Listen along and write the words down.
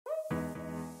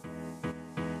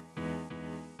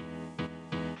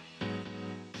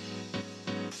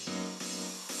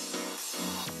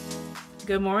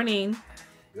Good morning.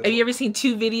 Have you ever seen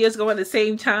two videos go at the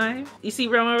same time? You see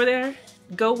Rome over there?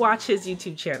 Go watch his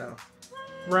YouTube channel,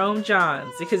 Rome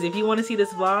Johns, because if you want to see this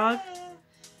vlog,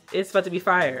 it's about to be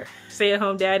fire.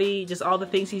 Stay-at-home daddy, just all the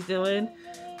things he's doing,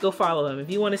 go follow him. If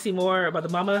you want to see more about the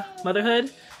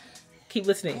motherhood, keep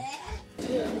listening.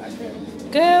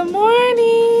 Good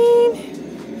morning.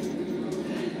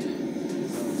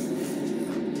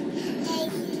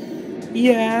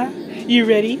 Yeah, you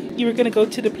ready? You were gonna go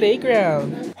to the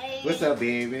playground. What's up,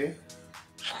 baby?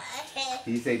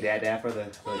 Can you say dada for the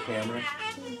camera?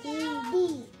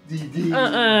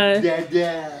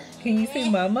 Dada. Can you say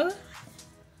mama?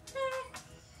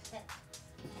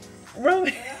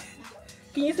 Roman,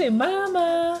 can you say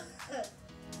mama?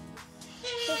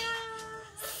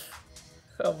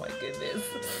 Oh my goodness.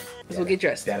 Let's go get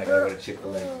dressed. Dada gotta go to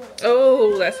Chick-fil-A.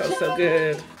 Oh, that sounds so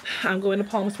good. I'm going to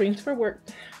Palm Springs for work.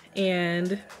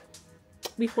 And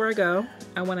before I go,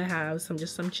 I want to have some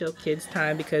chill kids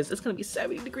time because it's going to be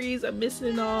 70 degrees. I'm missing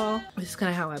it all. This is kind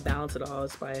of how I balance it all,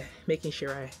 is by making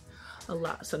sure I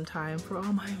allot some time for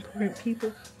all my important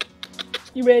people.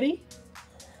 You ready?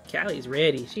 Callie's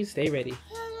ready. She stay ready.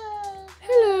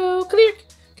 Hello. Come here.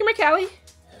 Come here, Callie.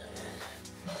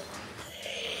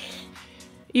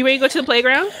 You ready to go to the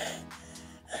playground?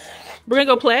 We're going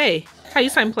to go play. How you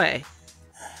sign play?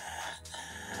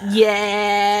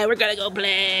 Yeah, we're gonna go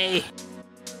play.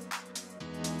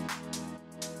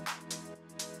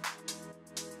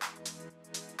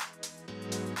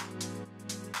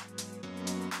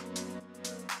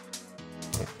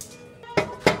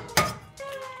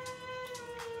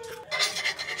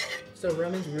 So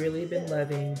Roman's really been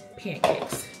loving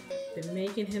pancakes. Been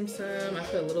making him some. I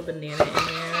put a little banana in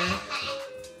there.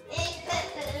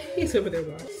 He's over there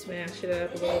watching. Smash it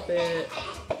up a little bit.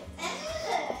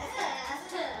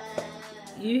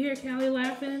 You hear Callie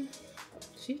laughing?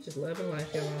 She's just loving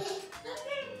life, y'all.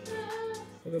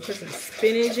 We're gonna put some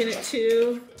spinach in it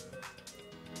too.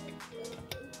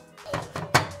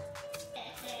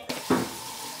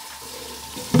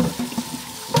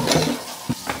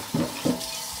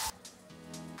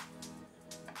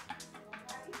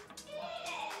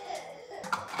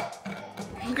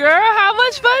 Girl, how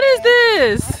much fun is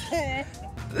this?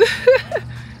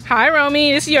 Hi,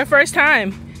 Romy. This is your first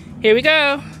time. Here we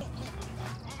go.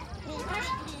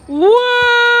 Whoa!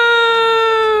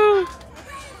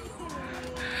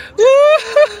 Woo!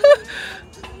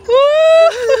 Woo!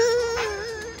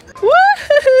 Woo!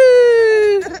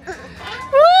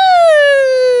 Woo!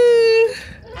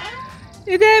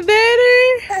 Is that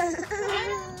better?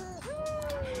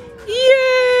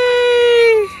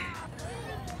 Yay!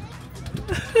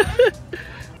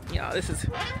 Y'all, this is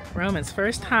Roman's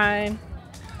first time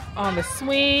on the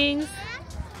swings.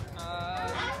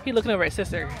 He looking over at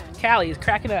sister. Callie is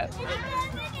cracking up.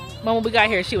 Moment we got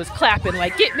here, she was clapping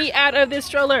like, get me out of this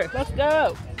stroller. Let's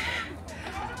go.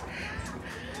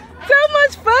 So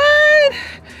much fun.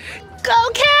 Go,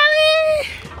 Callie.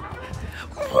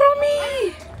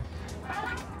 Romy.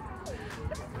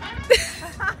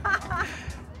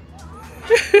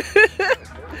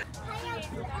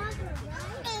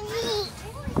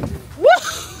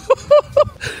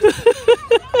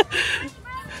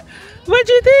 What'd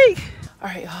you think? All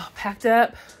right, y'all, packed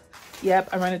up. Yep,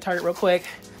 I ran to Target real quick.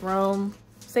 Rome,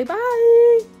 say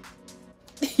bye.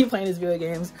 You playing his video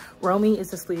games. Romy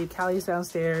is asleep. Callie's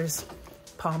downstairs.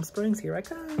 Palm Springs, here I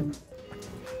come.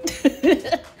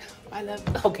 I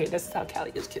love, okay, that's how Callie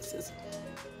gives kisses.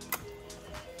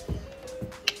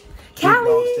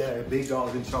 Callie! Big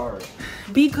dog's in charge.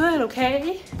 Be good,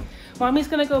 okay? Mommy's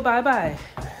gonna go bye-bye.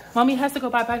 Mommy has to go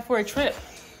bye-bye for a trip.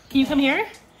 Can you come here?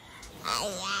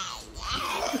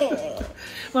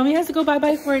 Mommy has to go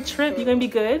bye-bye for a trip. You gonna be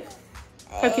good?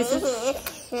 Have kisses?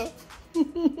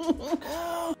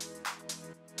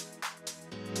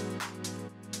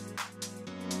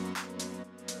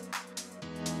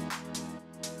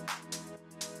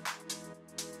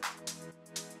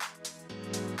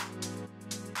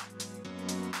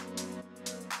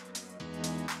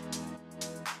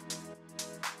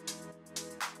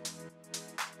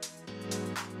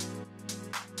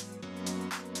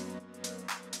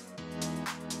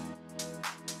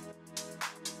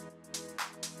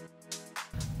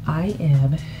 I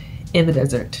am in the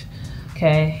desert,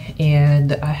 okay?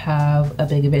 And I have a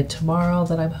big event tomorrow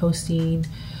that I'm hosting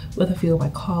with a few of my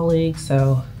colleagues.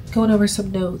 So going over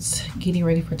some notes, getting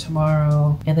ready for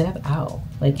tomorrow, and then I'm out.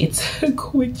 Like, it's a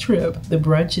quick trip. The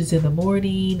brunch is in the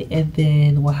morning, and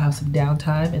then we'll have some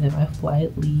downtime, and then my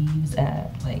flight leaves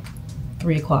at like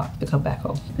 3 o'clock to come back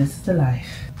home. This is the life.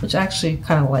 Which I actually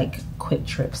kind of like quick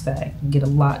trips that I can get a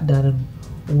lot done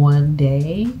in one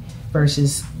day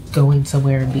versus going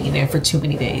somewhere and being there for too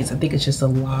many days. I think it's just a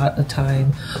lot of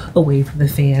time away from the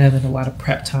fam and a lot of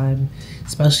prep time,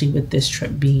 especially with this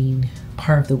trip being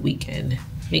part of the weekend.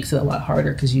 Makes it a lot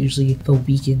harder because usually the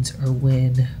weekends are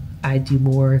when I do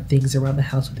more things around the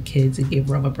house with the kids and give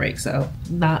Rome a break. So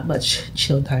not much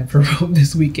chill time for Rome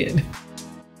this weekend.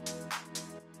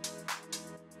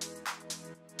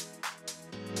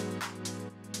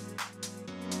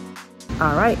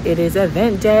 All right, it is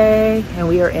event day and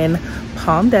we are in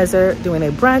Palm Desert doing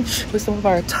a brunch with some of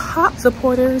our top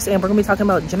supporters, and we're gonna be talking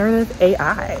about generative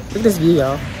AI. Look at this view,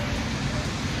 y'all.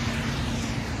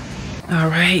 All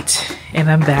right, and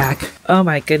I'm back. Oh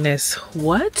my goodness,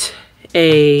 what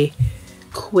a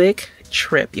quick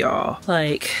trip, y'all.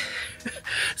 Like,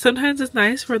 sometimes it's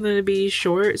nice for them to be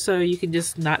short so you can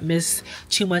just not miss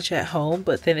too much at home,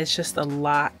 but then it's just a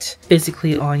lot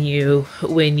physically on you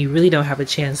when you really don't have a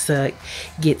chance to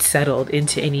get settled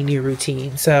into any new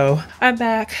routine. So I'm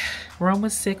back. Rome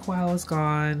was sick while I was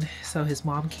gone, so his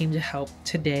mom came to help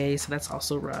today, so that's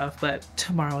also rough. But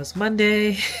tomorrow is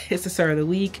Monday, it's the start of the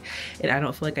week, and I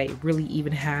don't feel like I really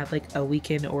even had like a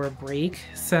weekend or a break.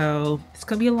 So it's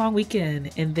gonna be a long weekend,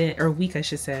 and then, or week I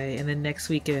should say, and then next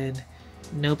weekend,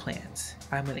 no plans.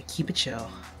 I'm gonna keep it chill.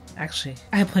 Actually,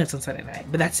 I have plans on Sunday night,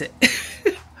 but that's it.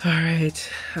 All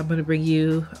right, I'm gonna bring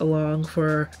you along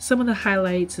for some of the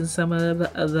highlights and some of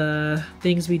the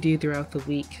things we do throughout the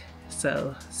week.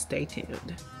 So stay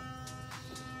tuned.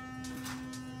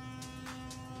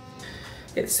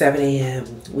 It's 7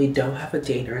 a.m. We don't have a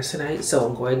day nurse tonight, so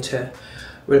I'm going to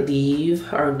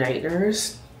relieve our night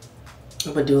nurse.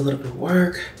 I'm gonna do a little bit of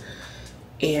work,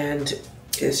 and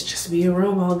it's just me in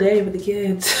Rome all day with the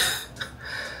kids.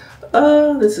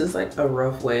 Oh, this is like a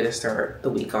rough way to start the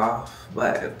week off,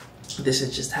 but this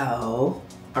is just how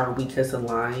our week has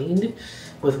aligned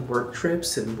with work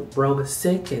trips, and Rome is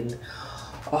sick and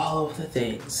all of the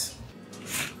things.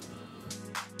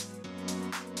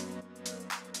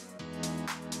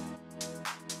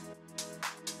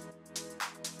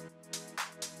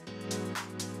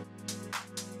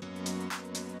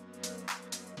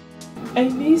 I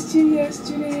missed you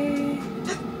yesterday.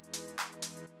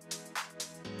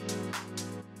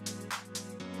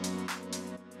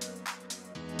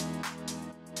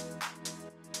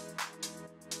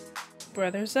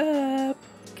 Brother's up.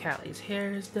 Callie's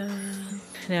hair is done.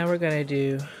 Now we're gonna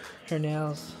do her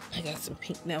nails. I got some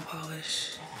pink nail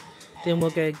polish. Then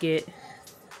we're gonna get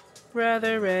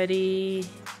brother ready.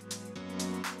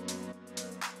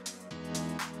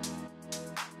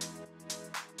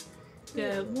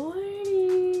 Good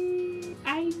morning.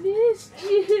 I missed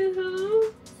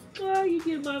you. Oh, you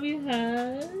give mommy a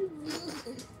hug.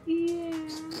 Yeah.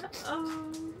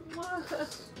 Oh, wow.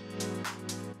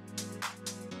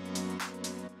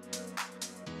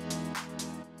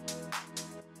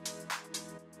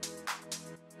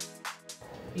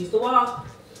 Use the wall.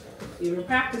 You were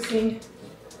practicing.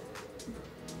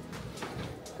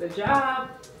 Good job.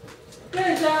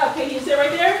 Good job. Can you sit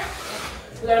right there?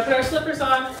 We gotta put our slippers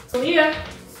on. Leah,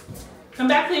 come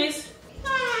back, please.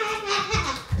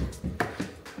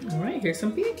 All right, here's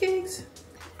some pancakes.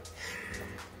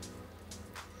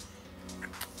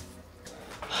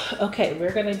 Okay,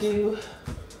 we're gonna do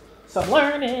some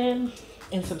learning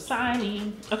and some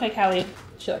signing. Okay, Callie,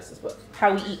 she likes this book.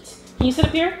 How We Eat. Can you sit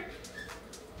up here?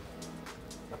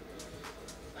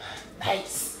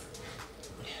 Nice.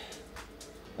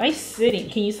 Nice sitting.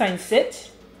 Can you sign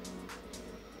sit?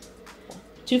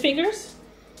 2 fingers?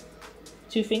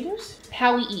 2 fingers?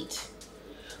 How we eat.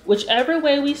 Whichever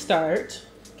way we start.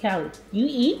 Callie, you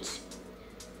eat?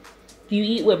 Do you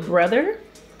eat with brother?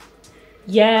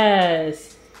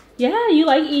 Yes. Yeah, you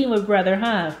like eating with brother,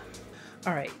 huh?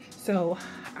 All right, so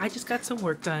I just got some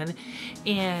work done,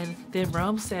 and then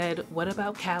Rome said, what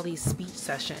about Callie's speech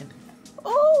session?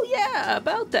 Oh yeah,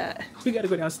 about that. We gotta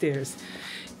go downstairs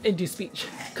and do speech.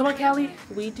 Come on, Callie.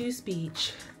 We do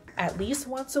speech at least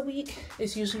once a week.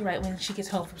 It's usually right when she gets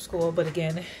home from school, but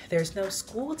again, there's no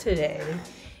school today,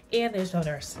 and there's no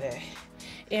nurse today,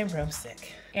 and Rome's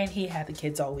sick, and he had the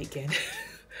kids all weekend.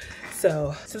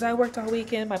 So since I worked all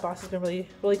weekend, my boss has been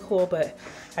really cool, but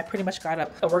I pretty much got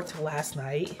up. I worked last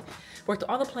night, worked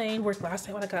on the plane, worked last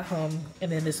night when I got home,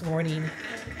 and then this morning,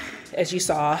 as you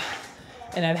saw,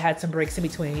 and I've had some breaks in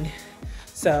between.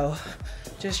 So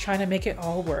just trying to make it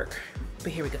all work.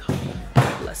 But here we go.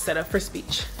 Let's set up for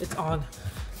speech.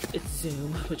 It's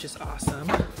Zoom, which is awesome.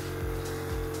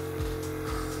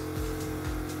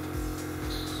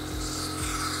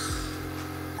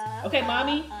 Okay,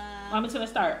 mommy's gonna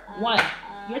start. 1,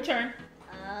 your turn.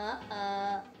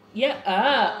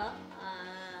 Yeah,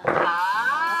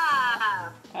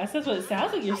 That's what it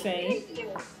sounds like you're saying.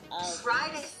 try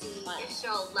to see if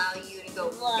she'll allow you to go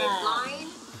midline,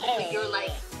 but you're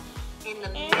like in the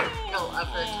middle of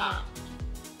her tongue.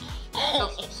 So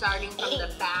starting from the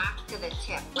back to the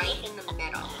tip, right in the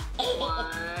middle.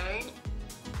 1,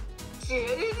 2,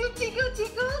 tickle,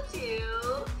 tickle, 2,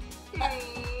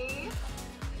 3.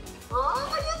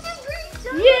 Oh, this is great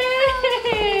job!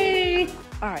 Yay!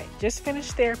 All right, just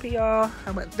finished therapy, y'all.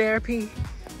 I went therapy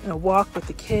and a walk with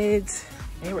the kids.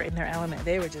 They were in their element.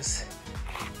 They were just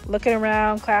looking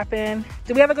around, clapping.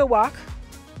 Did we have a good walk?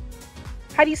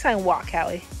 How do you sign walk,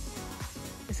 Callie?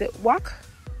 Is it walk?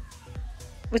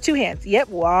 With 2 hands. Yep,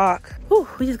 walk. Whew,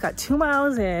 we just got 2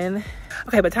 miles in.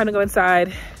 Okay, but time to go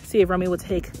inside, see if Romy will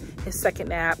take his second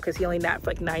nap because he only napped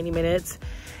for like 90 minutes.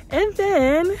 And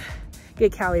then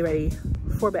get Callie ready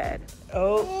for bed.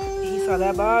 Oh, he saw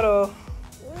that bottle.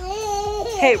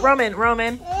 Hey, Roman.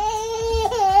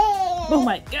 Oh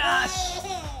my gosh.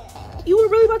 You were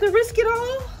really about to risk it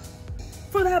all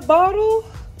for that bottle?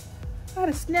 I had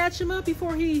to snatch him up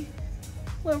before he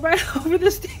went right over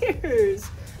the stairs.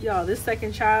 Y'all, this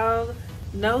second child,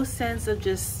 no sense of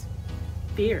just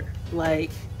fear,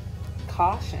 like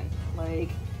caution, like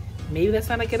maybe that's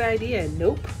not a good idea.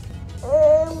 Nope.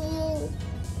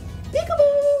 Peekaboo!